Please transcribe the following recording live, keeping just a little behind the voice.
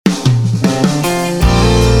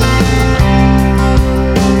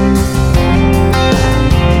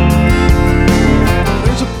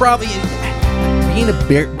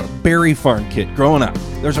berry farm kid growing up.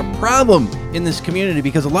 There's a problem in this community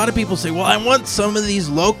because a lot of people say, well, I want some of these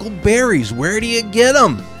local berries. Where do you get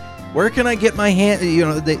them? Where can I get my hand? You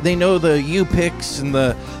know, they know the U-Picks and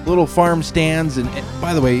the little farm stands. And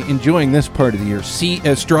by the way, enjoying this part of the year,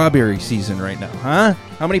 strawberry season right now, huh?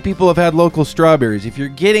 How many people have had local strawberries? If you're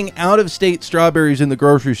getting out-of-state strawberries in the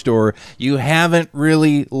grocery store, you haven't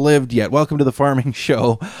really lived yet. Welcome to the Farming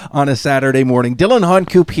Show on a Saturday morning. Dylan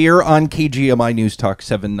Honcoop here on KGMI News Talk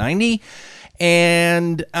 790.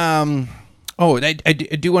 And, I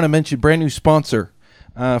do want to mention brand new sponsor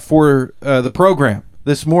for the program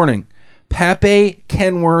this morning, Pape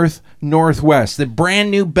Kenworth Northwest. The brand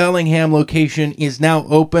new Bellingham location is now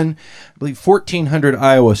open, I believe 1400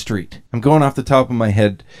 Iowa Street. I'm going off the top of my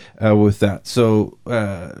head with that. So,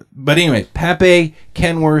 but anyway, Pape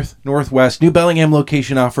Kenworth Northwest. New Bellingham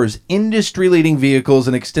location offers industry-leading vehicles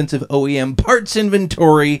and extensive OEM parts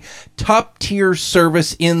inventory, top-tier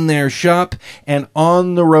service in their shop, and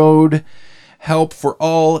on-the-road help for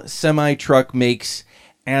all semi-truck makes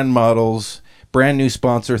and models. Brand new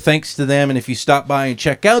sponsor. Thanks to them. And if you stop by and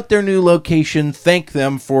check out their new location, thank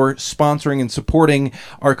them for sponsoring and supporting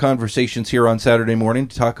our conversations here on Saturday morning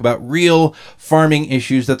to talk about real farming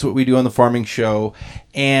issues. That's what we do on the Farming Show.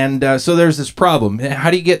 And so there's this problem. How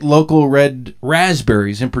do you get local red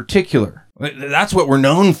raspberries in particular? That's what we're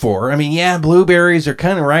known for. I mean, yeah, blueberries are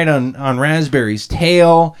kind of right on raspberries'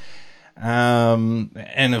 tail.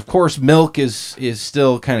 And of course, milk is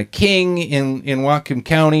still kind of king in Whatcom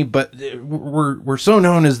County, but we're so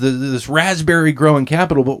known as this raspberry growing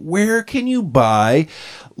capital. But where can you buy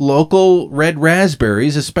local red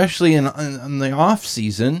raspberries, especially in the off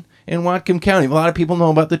season in Whatcom County? A lot of people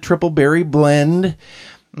know about the triple berry blend,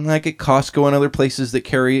 like at Costco and other places that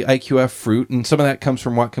carry IQF fruit, and some of that comes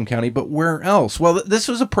from Whatcom County. But where else? Well, this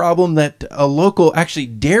was a problem that a local, actually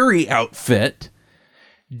dairy outfit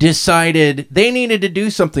decided they needed to do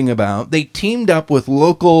something about. They teamed up with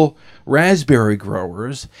local raspberry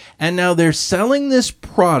growers, and now they're selling this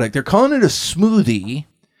product. They're calling it a smoothie,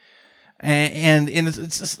 and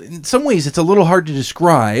in some ways it's a little hard to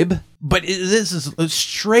describe, but this is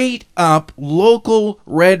straight up local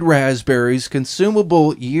red raspberries,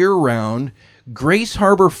 consumable year-round. Grace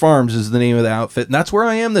Harbor Farms is the name of the outfit, and that's where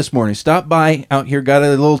I am this morning. Stop by out here, got a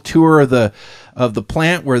little tour of the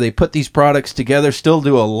plant where they put these products together. Still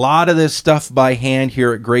do a lot of this stuff by hand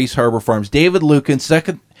here at Grace Harbor Farms. David Lukens,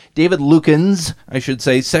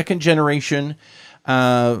 second generation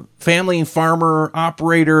family farmer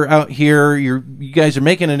operator out here. You guys are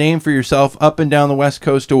making a name for yourself up and down the west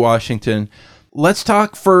coast of Washington. Let's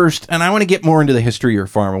talk first, and I want to get more into the history of your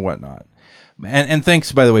farm and whatnot. And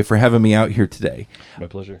thanks, by the way, for having me out here today. My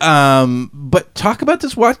pleasure. But talk about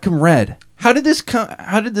this Whatcom Red. How did this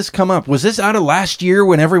come up? Was this out of last year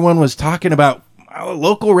when everyone was talking about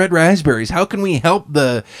local red raspberries? How can we help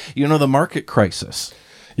the market crisis?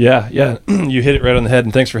 Yeah, you hit it right on the head,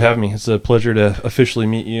 and thanks for having me. It's a pleasure to officially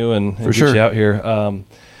meet you and get you out here.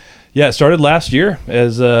 It started last year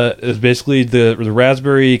as basically the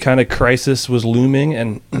raspberry kind of crisis was looming,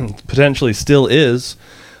 and potentially still is.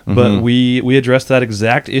 But we addressed that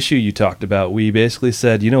exact issue you talked about. We basically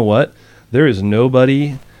said, you know what? There is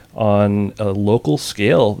nobody on a local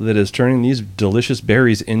scale that is turning these delicious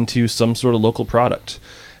berries into some sort of local product.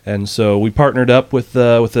 And so we partnered up with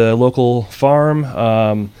a local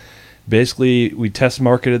farm. Basically, we test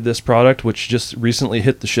marketed this product, which just recently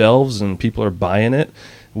hit the shelves, and people are buying it.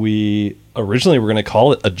 We originally were going to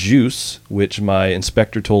call it a juice, which my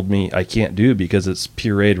inspector told me I can't do because it's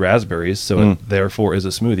pureed raspberries, so it therefore is a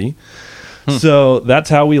smoothie. So that's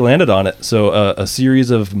how we landed on it. So a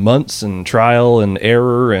series of months and trial and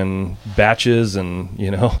error and batches, and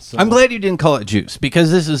So. I'm glad you didn't call it juice,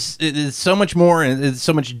 because it is so much more and it's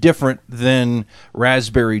so much different than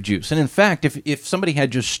raspberry juice. And in fact, if somebody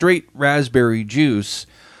had just straight raspberry juice,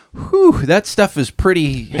 that stuff is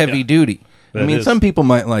pretty heavy duty. Some people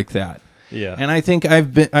might like that. Yeah. And I think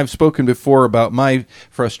I've spoken before about my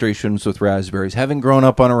frustrations with raspberries. Having grown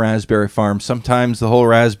up on a raspberry farm, sometimes the whole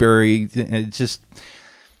raspberry,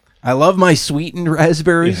 I love my sweetened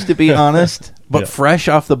raspberries, to be honest, but fresh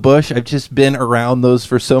off the bush, I've just been around those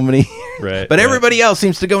for so many years. Right. But everybody else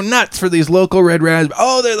seems to go nuts for these local red raspberries.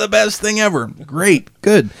 Oh, they're the best thing ever. Great.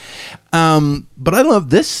 Good. But I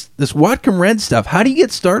love this Whatcom Red stuff. How do you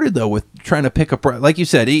get started, though, with trying to pick up, like you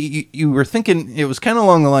said, you were thinking it was kind of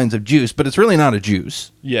along the lines of juice, but it's really not a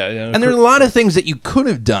juice. Yeah. And there's a lot of things that you could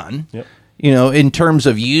have done, in terms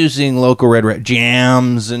of using local red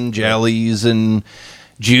jams and jellies and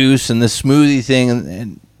juice and the smoothie thing,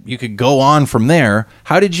 and you could go on from there.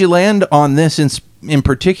 How did you land on this in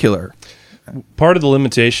particular? part of the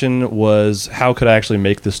limitation was how could I actually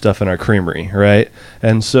make this stuff in our creamery, right?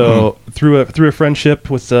 And so through a friendship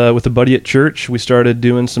with a buddy at church, we started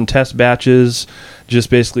doing some test batches, just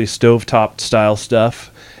basically stovetop style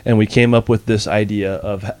stuff, and we came up with this idea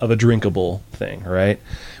of a drinkable thing, right?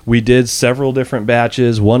 We did several different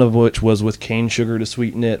batches, one of which was with cane sugar to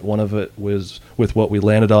sweeten it. One of it was with what we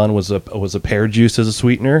landed on was a pear juice as a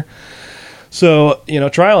sweetener. So,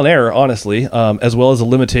 trial and error, honestly, as well as the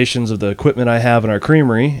limitations of the equipment I have in our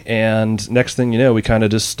creamery. And next thing you know, we kind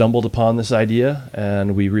of just stumbled upon this idea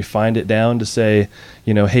and we refined it down to say,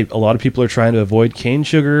 hey, a lot of people are trying to avoid cane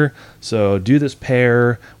sugar. So do this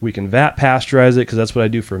pear. We can vat pasteurize it because that's what I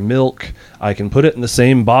do for milk. I can put it in the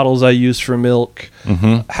same bottles I use for milk.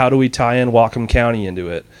 Mm-hmm. How do we tie in Whatcom County into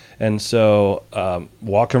it? And so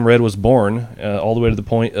Whatcom Red was born all the way to the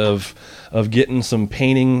point of getting some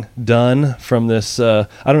painting done from this. I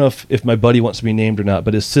don't know if my buddy wants to be named or not,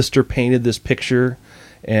 but his sister painted this picture.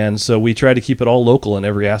 And so we tried to keep it all local in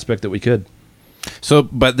every aspect that we could. So,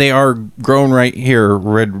 but they are grown right here,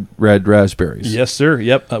 red raspberries. Yes, sir.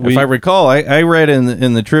 Yep. If I recall, I read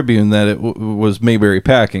in the Tribune that it was Mayberry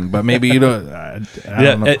Packing, but maybe you don't. I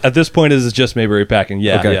don't know. At this point, it's just Mayberry Packing.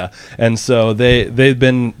 Yeah, okay. Yeah. And so they've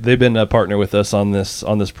been a partner with us on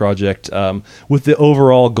this project with the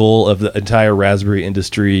overall goal of the entire raspberry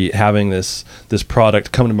industry having this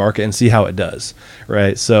product come to market and see how it does.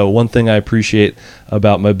 Right. So one thing I appreciate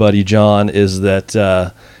about my buddy John is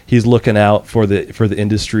that. He's looking out for the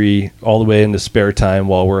industry all the way into spare time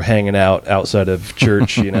while we're hanging out outside of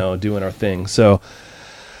church, doing our thing. So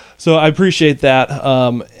I appreciate that.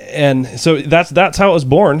 And so that's how it was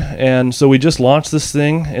born. And so we just launched this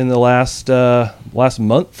thing in the last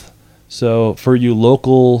month. So for you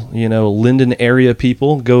local, Linden area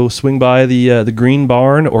people, go swing by the Green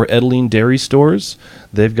Barn or Edeline Dairy stores.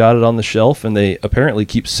 They've got it on the shelf, and they apparently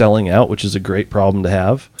keep selling out, which is a great problem to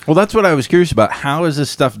have. Well, that's what I was curious about. How is this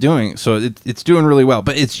stuff doing? So it's doing really well,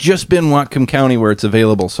 but it's just been Whatcom County where it's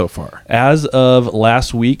available so far. As of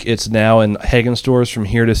last week, it's now in Hagen stores from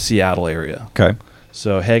here to Seattle area. Okay.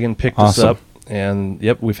 So Hagen picked us up, and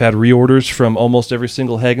we've had reorders from almost every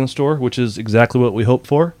single Hagen store, which is exactly what we hoped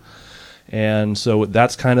for. And so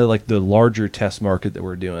that's kind of like the larger test market that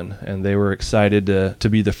we're doing. And they were excited to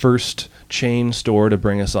be the first chain store to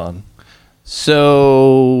bring us on.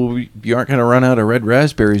 So you aren't going to run out of red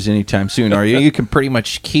raspberries anytime soon, are you? You can pretty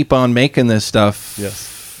much keep on making this stuff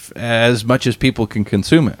as much as people can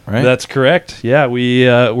consume it, right? That's correct. Yeah,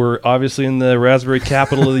 we're obviously in the raspberry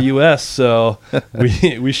capital of the U.S., so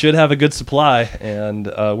we should have a good supply. And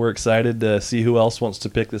we're excited to see who else wants to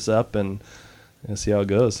pick this up and see how it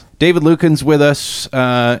goes. David Lucan's with us,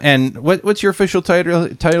 and what's your official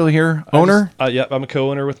title here? Owner? I'm a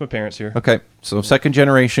co-owner with my parents here. Okay, so second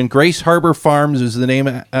generation. Grace Harbor Farms is the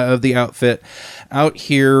name of the outfit out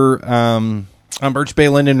here on Birch Bay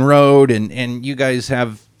Linden Road, and you guys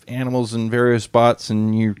have animals in various spots,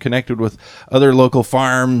 and you're connected with other local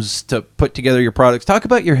farms to put together your products. Talk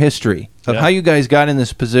about your history of how you guys got in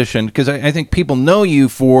this position, because I think people know you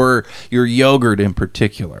for your yogurt in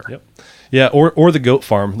particular. Yep. Yeah, or the goat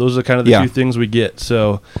farm. Those are kind of the two things we get.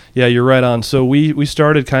 So, yeah, you're right on. So we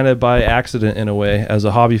started kind of by accident in a way as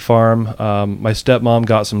a hobby farm. My stepmom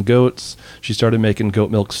got some goats. She started making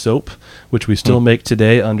goat milk soap, which we still make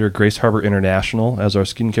today under Grace Harbor International as our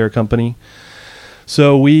skincare company.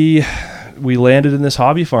 So we landed in this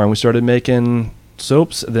hobby farm. We started making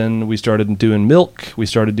soaps, then we started doing milk, we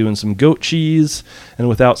started doing some goat cheese, and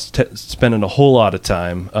without spending a whole lot of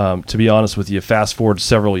time, to be honest with you, fast forward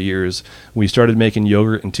several years, we started making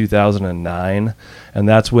yogurt in 2009, and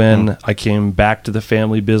that's when I came back to the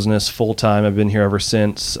family business full time. I've been here ever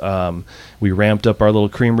since. We ramped up our little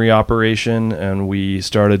creamery operation, and we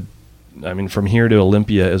started, from here to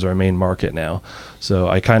Olympia is our main market now. So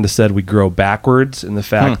I kind of said we grow backwards in the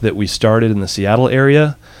fact that we started in the Seattle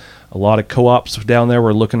area. A lot of co-ops down there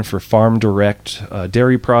were looking for farm direct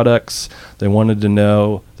dairy products. They wanted to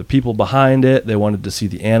know the people behind it. They wanted to see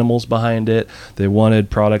the animals behind it. They wanted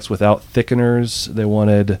products without thickeners. They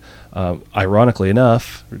wanted, ironically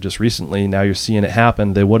enough, just recently, now you're seeing it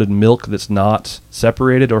happen, they wanted milk that's not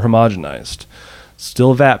separated or homogenized.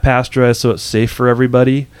 Still vat pasteurized, so it's safe for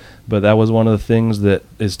everybody. But that was one of the things that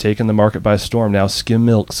is taking the market by storm. Now skim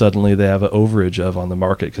milk, suddenly they have an overage of on the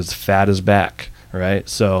market because fat is back. Right.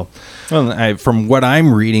 So, from what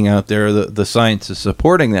I'm reading out there, the science is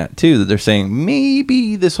supporting that too. That they're saying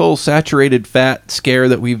maybe this whole saturated fat scare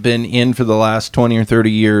that we've been in for the last 20 or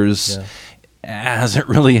 30 years hasn't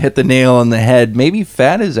really hit the nail on the head. Maybe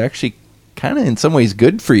fat is actually kind of in some ways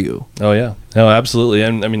good for you. Oh yeah, no, absolutely.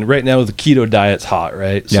 And right now the keto diet's hot,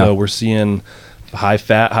 right? So we're seeing high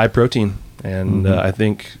fat, high protein. And I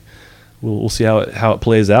think we'll see how it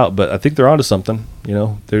plays out. But I think they're onto something.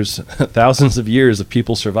 There's thousands of years of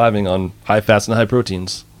people surviving on high fats and high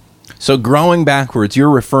proteins. So growing backwards, you're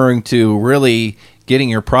referring to really getting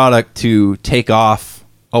your product to take off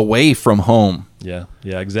away from home. Yeah,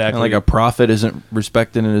 exactly. Like a prophet isn't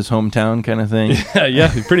respected in his hometown kind of thing.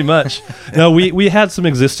 Yeah, pretty much. No, we had some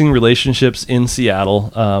existing relationships in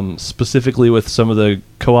Seattle, specifically with some of the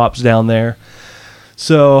co-ops down there.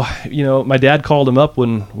 So, my dad called him up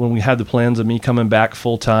when we had the plans of me coming back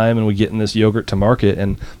full time and we getting this yogurt to market,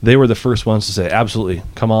 and they were the first ones to say, absolutely,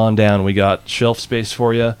 come on down. We got shelf space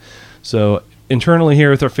for you. So internally here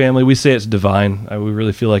with our family, we say it's divine. We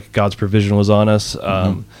really feel like God's provision was on us.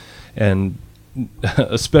 And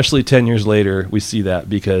especially 10 years later, we see that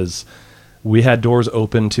because we had doors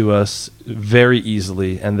open to us very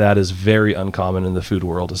easily, and that is very uncommon in the food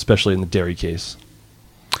world, especially in the dairy case.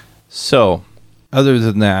 So, other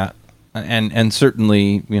than that, and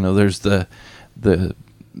certainly, there's the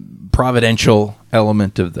providential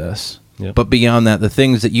element of this. Yep. But beyond that, the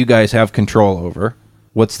things that you guys have control over,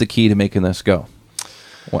 what's the key to making this go?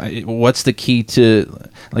 What's the key to,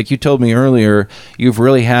 like you told me earlier, you've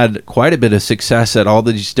really had quite a bit of success at all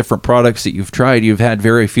these different products that you've tried. You've had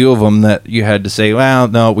very few of them that you had to say, well,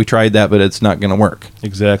 no, we tried that, but it's not going to work.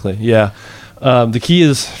 Exactly. Yeah. The key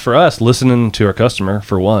is for us listening to our customer,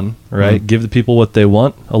 for one, right? Mm-hmm. Give the people what they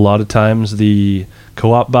want. A lot of times the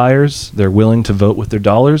co-op buyers, they're willing to vote with their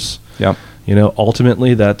dollars. Yep.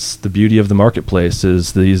 Ultimately, that's the beauty of the marketplace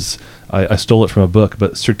is these, I stole it from a book,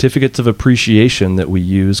 but certificates of appreciation that we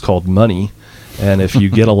use called money. And if you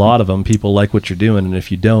get a lot of them, people like what you're doing. And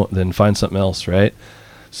if you don't, then find something else, right?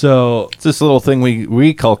 So it's this little thing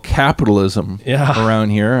we call capitalism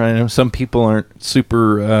around here. I know some people aren't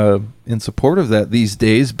super in support of that these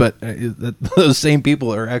days, but those same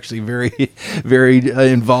people are actually very, very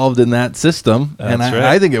involved in that system. That's and right.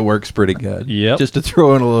 I think it works pretty good. Yep. Just to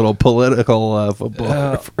throw in a little political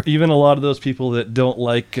football. Even a lot of those people that don't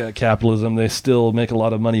like capitalism, they still make a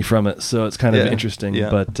lot of money from it. So it's kind of interesting. Yeah.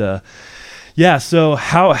 But so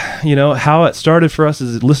how it started for us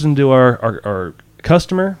is listening to our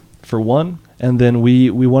customer for one, and then we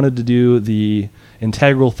wanted to do the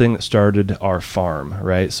integral thing that started our farm,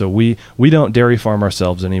 right? So we don't dairy farm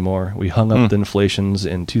ourselves anymore. We hung up the inflations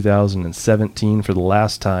in 2017 for the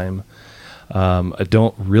last time. I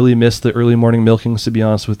don't really miss the early morning milkings, to be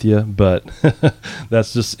honest with you, but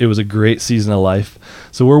it was a great season of life.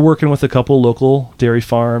 So we're working with a couple local dairy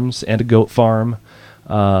farms and a goat farm,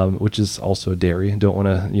 which is also a dairy. Don't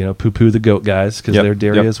want to poo-poo the goat guys because they're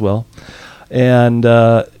dairy as well. And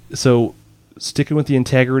so sticking with the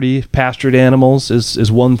integrity, pastured animals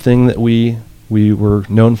is one thing that we were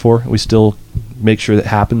known for. We still make sure that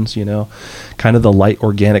happens, kind of the light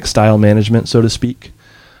organic style management, so to speak.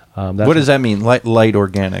 What does that mean? Light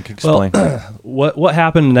organic? Explain. Well, what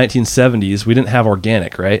happened in the 1970s, we didn't have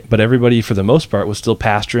organic, right? But everybody, for the most part, was still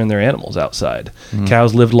pasturing their animals outside. Mm-hmm.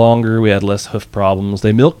 Cows lived longer. We had less hoof problems.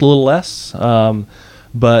 They milked a little less.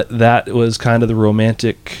 But that was kind of the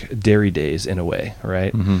romantic dairy days in a way,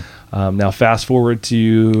 right? Mm-hmm. Now, fast forward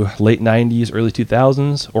to late 90s, early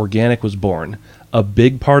 2000s, organic was born. A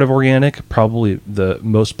big part of organic, probably the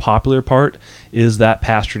most popular part, is that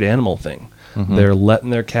pastured animal thing. Mm-hmm. They're letting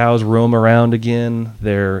their cows roam around again.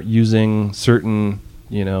 They're using certain,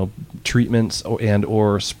 treatments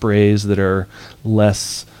or sprays that are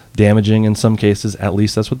less damaging in some cases. At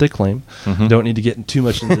least that's what they claim. Mm-hmm. Don't need to get too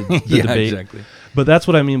much into the debate. Exactly. But that's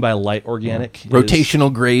what I mean by light organic.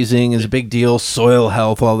 Rotational grazing is a big deal. Soil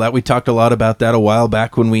health, all that. We talked a lot about that a while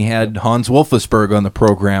back when we had Hans Wolfesberg on the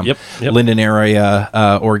program. Yep. Linden area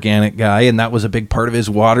organic guy, and that was a big part of his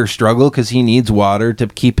water struggle because he needs water to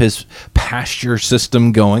keep his pasture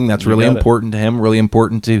system going. That's really important to him. Really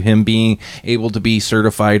important to him being able to be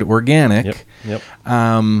certified organic. Yep.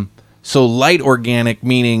 So light organic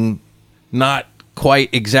meaning not quite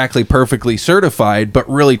exactly perfectly certified, but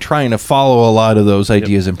really trying to follow a lot of those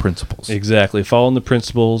ideas and principles. Exactly. Following the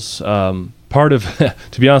principles. Part of,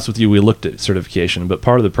 to be honest with you, we looked at certification, but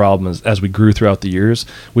part of the problem is as we grew throughout the years,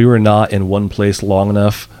 we were not in one place long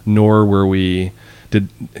enough, nor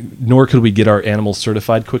could we get our animals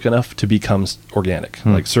certified quick enough to become organic,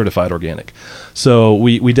 like certified organic. So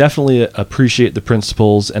we definitely appreciate the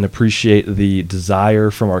principles and appreciate the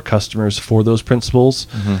desire from our customers for those principles.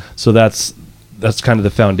 Mm-hmm. So that's kind of the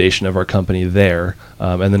foundation of our company there.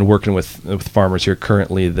 And then working with farmers here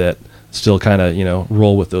currently that still kind of,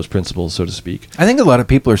 roll with those principles, so to speak. I think a lot of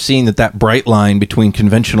people are seeing that bright line between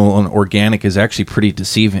conventional and organic is actually pretty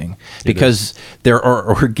deceiving because there are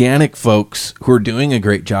organic folks who are doing a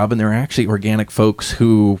great job, and there are actually organic folks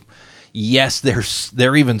who, yes,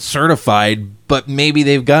 they're even certified, but maybe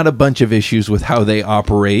they've got a bunch of issues with how they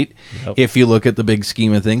operate. Yep. If you look at the big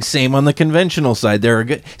scheme of things, same on the conventional side.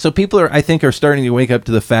 So people I think are starting to wake up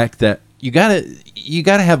to the fact that you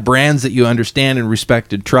gotta have brands that you understand and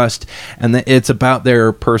respect and trust, and that it's about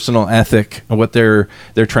their personal ethic and what they're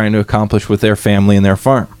trying to accomplish with their family and their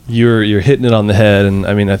farm. You're hitting it on the head, and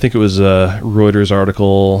I mean, I think it was a Reuters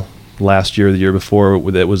article last year or the year before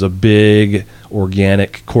that was a big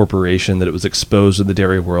organic corporation that it was exposed to the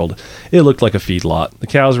dairy world. It looked like a feedlot. The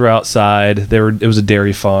cows were outside. It was a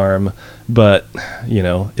dairy farm, but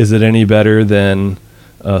is it any better than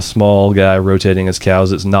a small guy rotating his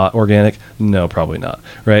cows that's not organic? No, probably not,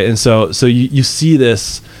 right? And so you see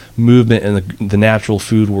this movement in the natural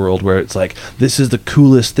food world where it's like, this is the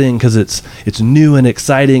coolest thing because it's new and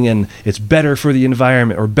exciting and it's better for the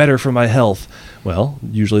environment or better for my health. Well,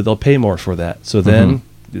 usually they'll pay more for that. So then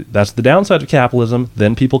that's the downside of capitalism.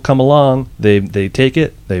 Then people come along, they take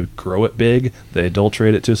it, they grow it big, they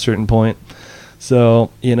adulterate it to a certain point.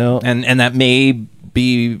 So, and that may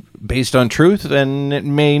be based on truth, and it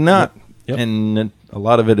may not. Yep. And a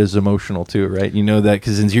lot of it is emotional too, right? You know that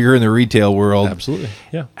because since you're in the retail world, absolutely,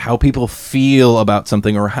 yeah. How people feel about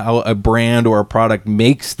something or how a brand or a product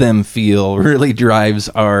makes them feel really drives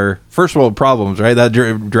our first world problems, right? That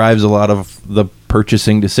drives a lot of the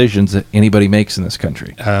purchasing decisions that anybody makes in this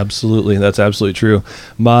country. Absolutely, that's absolutely true.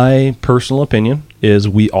 My personal opinion is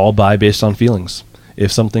we all buy based on feelings.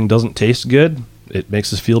 If something doesn't taste good, it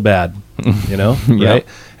makes us feel bad, right? Yep.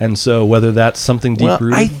 And so whether that's something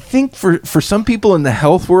deep-rooted... I think for some people in the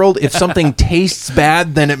health world, if something tastes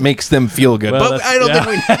bad, then it makes them feel good. Well, but I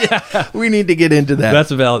don't think we need to get into that.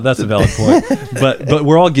 That's a valid point. But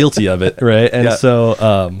we're all guilty of it, right? And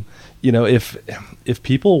so, if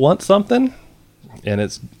people want something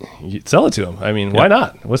and you sell it to them. I mean, why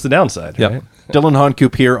not? What's the downside, right? Dylan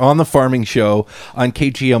Honcoop here on the Farming Show on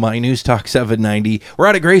KGMI News Talk 790. We're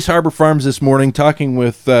out at Grace Harbor Farms this morning talking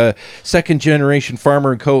with second-generation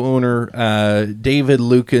farmer and co-owner David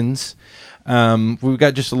Lukens. We've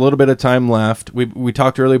got just a little bit of time left. We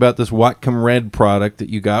talked earlier about this Whatcom Red product that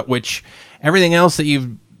you got, which everything else that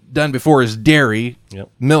you've done before is dairy,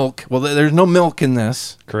 milk. Well, there's no milk in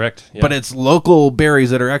this. Correct. Yep. But it's local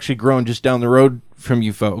berries that are actually grown just down the road from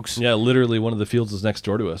you folks. Yeah, literally one of the fields is next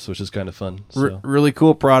door to us, which is kind of fun. So. Really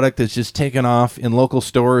cool product that's just taken off in local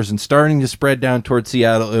stores and starting to spread down towards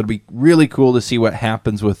Seattle. It'll be really cool to see what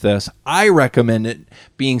happens with this. I recommend it,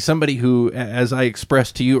 being somebody who, as I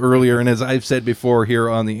expressed to you earlier and as I've said before here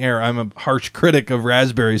on the air, I'm a harsh critic of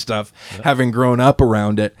raspberry stuff, having grown up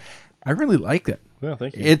around it. I really like it. Well,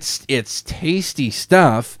 thank you. It's tasty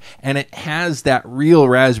stuff, and it has that real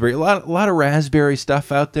raspberry. A lot of raspberry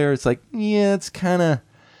stuff out there. It's like, it's kind of,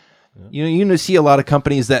 you see a lot of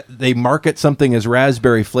companies that they market something as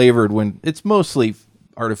raspberry flavored when it's mostly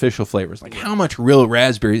artificial flavors. Like, how much real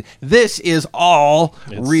raspberry? This is all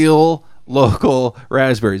real local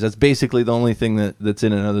raspberries. That's basically the only thing that's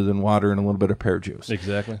in it other than water and a little bit of pear juice.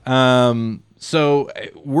 Exactly. So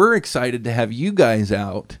we're excited to have you guys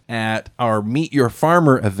out at our Meet Your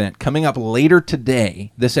Farmer event coming up later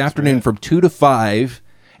today, this afternoon from 2 to 5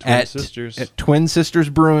 at Twin Sisters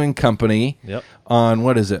Brewing Company on,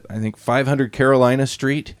 what is it? I think 500 Carolina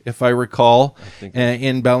Street, if I recall,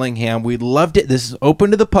 in Bellingham. We loved it. This is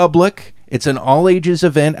open to the public. It's an all-ages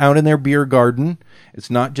event out in their beer garden. It's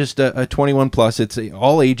not just a 21 plus. It's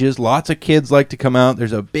all ages. Lots of kids like to come out.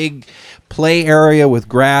 There's a big play area with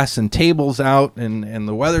grass and tables out, and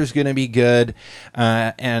the weather's going to be good.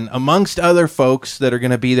 And amongst other folks that are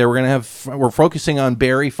going to be there, we're focusing on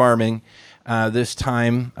berry farming this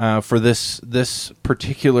time for this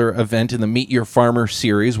particular event in the Meet Your Farmer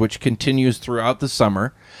series, which continues throughout the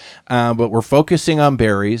summer. But we're focusing on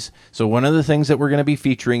berries. So one of the things that we're going to be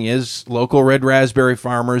featuring is local red raspberry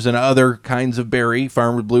farmers and other kinds of berry,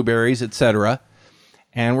 farmed blueberries, etc.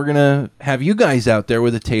 And we're going to have you guys out there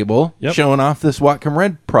with a table showing off this Whatcom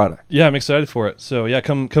Red product. Yeah, I'm excited for it. So,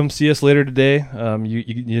 come see us later today.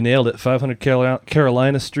 You nailed it. 500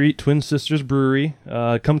 Carolina Street, Twin Sisters Brewery.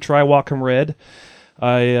 Come try Whatcom Red.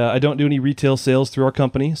 I don't do any retail sales through our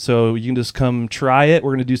company, so you can just come try it. We're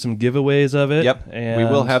going to do some giveaways of it. Yep, and we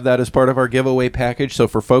will have that as part of our giveaway package. So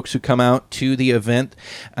for folks who come out to the event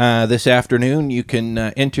this afternoon, you can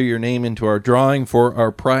enter your name into our drawing for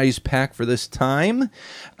our prize pack for this time.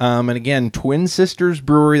 And again, Twin Sisters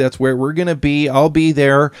Brewery, that's where we're going to be. I'll be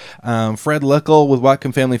there. Fred Lickel with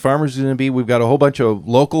Whatcom Family Farmers is going to be. We've got a whole bunch of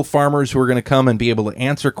local farmers who are going to come and be able to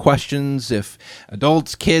answer questions. If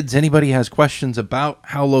adults, kids, anybody has questions about about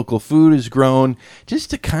how local food is grown, just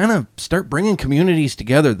to kind of start bringing communities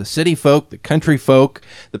together, the city folk, the country folk,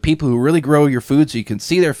 the people who really grow your food so you can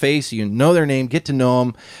see their face, you know their name, get to know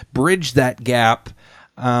them, bridge that gap.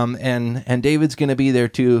 And David's going to be there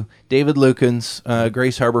too. David Lukens,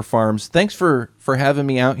 Grace Harbor Farms. Thanks for having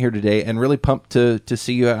me out here today, and really pumped to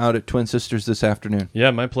see you out at Twin Sisters this afternoon.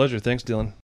 Yeah, my pleasure. Thanks, Dylan.